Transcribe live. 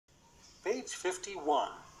Page 51.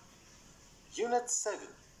 Unit 7.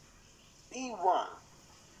 E1.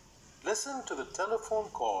 Listen to the telephone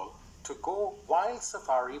call to go Wild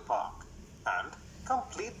Safari Park and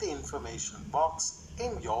complete the information box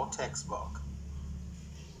in your textbook.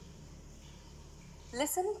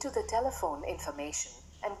 Listen to the telephone information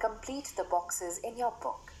and complete the boxes in your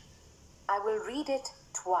book. I will read it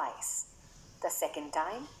twice. The second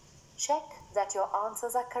time, check that your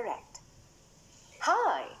answers are correct.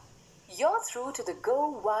 Hi, you're through to the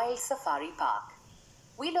Go Wild Safari Park.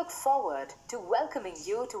 We look forward to welcoming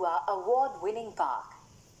you to our award-winning park.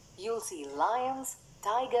 You'll see lions,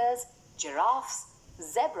 tigers, giraffes,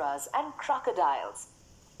 zebras and crocodiles,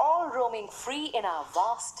 all roaming free in our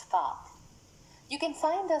vast park. You can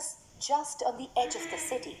find us just on the edge of the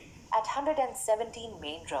city at 117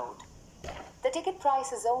 Main Road. The ticket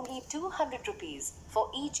price is only 200 rupees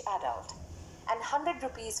for each adult and 100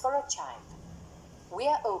 rupees for a child. We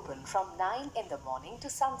are open from 9 in the morning to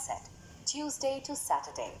sunset, Tuesday to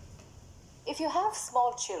Saturday. If you have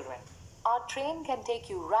small children, our train can take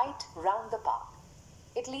you right round the park.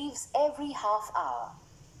 It leaves every half hour.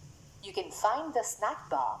 You can find the snack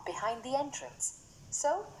bar behind the entrance,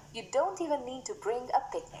 so you don't even need to bring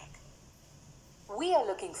a picnic. We are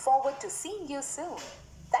looking forward to seeing you soon.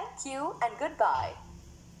 Thank you and goodbye.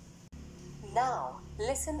 Now,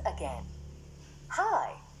 listen again.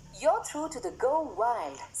 Hi, you're through to the Go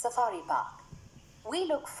Wild Safari Park. We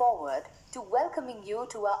look forward to welcoming you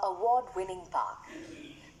to our award-winning park.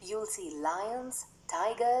 You'll see lions,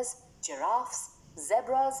 tigers, giraffes,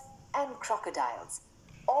 zebras, and crocodiles,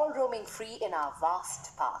 all roaming free in our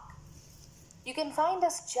vast park. You can find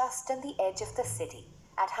us just on the edge of the city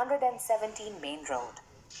at 117 Main Road.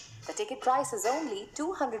 The ticket price is only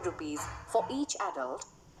 200 rupees for each adult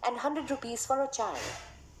and 100 rupees for a child.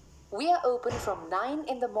 We are open from 9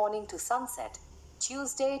 in the morning to sunset,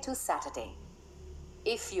 Tuesday to Saturday.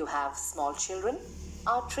 If you have small children,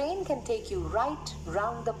 our train can take you right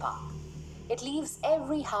round the park. It leaves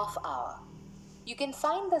every half hour. You can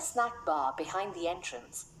find the snack bar behind the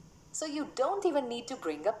entrance, so you don't even need to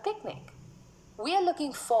bring a picnic. We are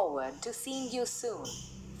looking forward to seeing you soon.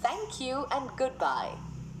 Thank you and goodbye.